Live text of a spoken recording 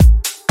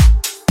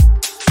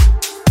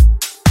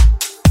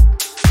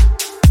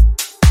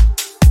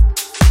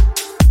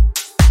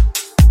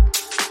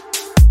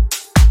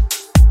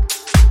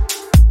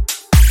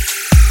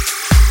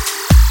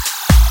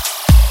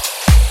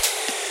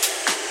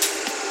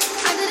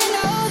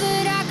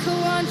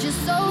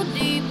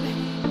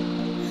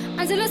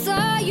till I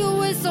saw you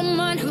with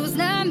someone who's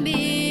not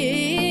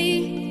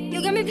me.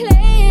 You got me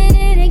playing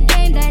in a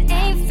game that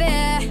ain't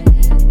fair,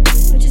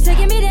 but you're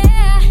taking me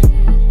there,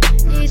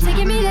 you're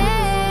taking me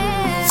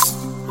there.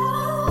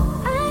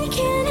 I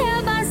can't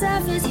help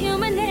myself, it's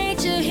human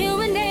nature,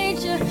 human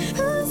nature.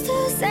 Who's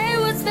to say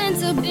what's meant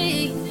to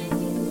be?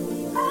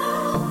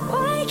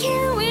 Why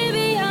can't we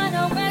be on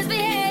our worst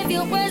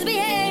behavior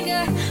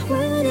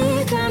when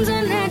it comes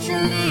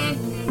unnaturally?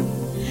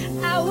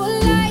 I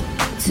would like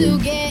to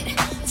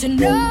get to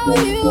know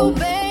you,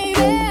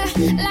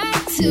 baby.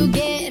 Like to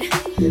get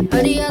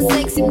under your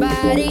sexy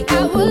body.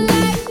 I would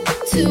like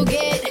to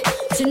get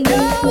to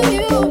know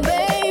you, baby.